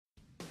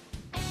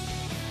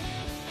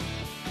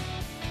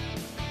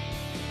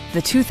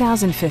the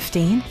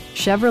 2015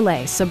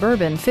 Chevrolet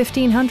Suburban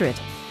 1500.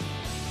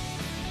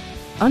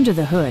 Under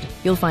the hood,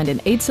 you'll find an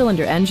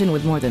 8-cylinder engine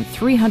with more than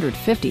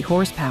 350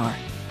 horsepower.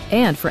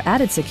 And for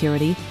added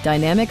security,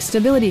 dynamic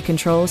stability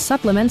control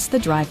supplements the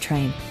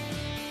drivetrain.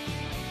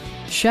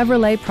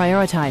 Chevrolet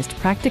prioritized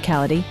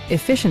practicality,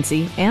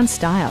 efficiency, and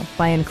style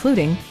by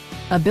including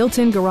a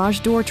built-in garage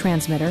door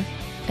transmitter,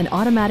 an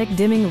automatic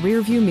dimming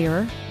rear-view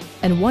mirror,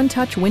 and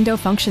one-touch window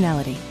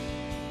functionality.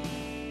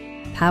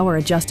 Power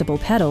adjustable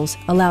pedals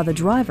allow the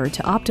driver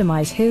to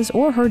optimize his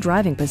or her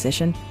driving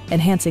position,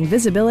 enhancing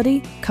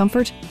visibility,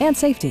 comfort, and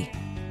safety.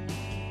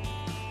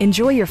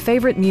 Enjoy your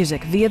favorite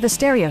music via the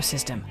stereo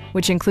system,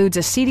 which includes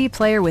a CD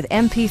player with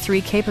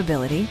MP3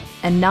 capability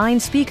and 9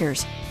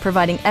 speakers,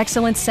 providing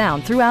excellent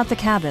sound throughout the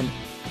cabin.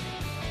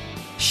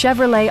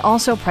 Chevrolet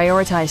also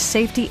prioritized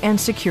safety and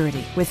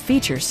security with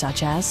features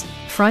such as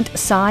front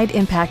side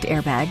impact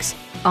airbags,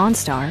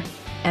 OnStar,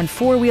 and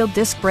 4-wheel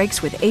disc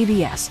brakes with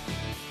ABS.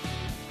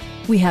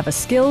 We have a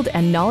skilled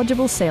and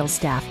knowledgeable sales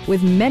staff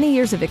with many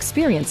years of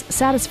experience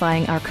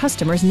satisfying our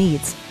customers'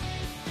 needs.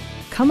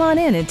 Come on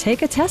in and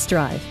take a test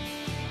drive.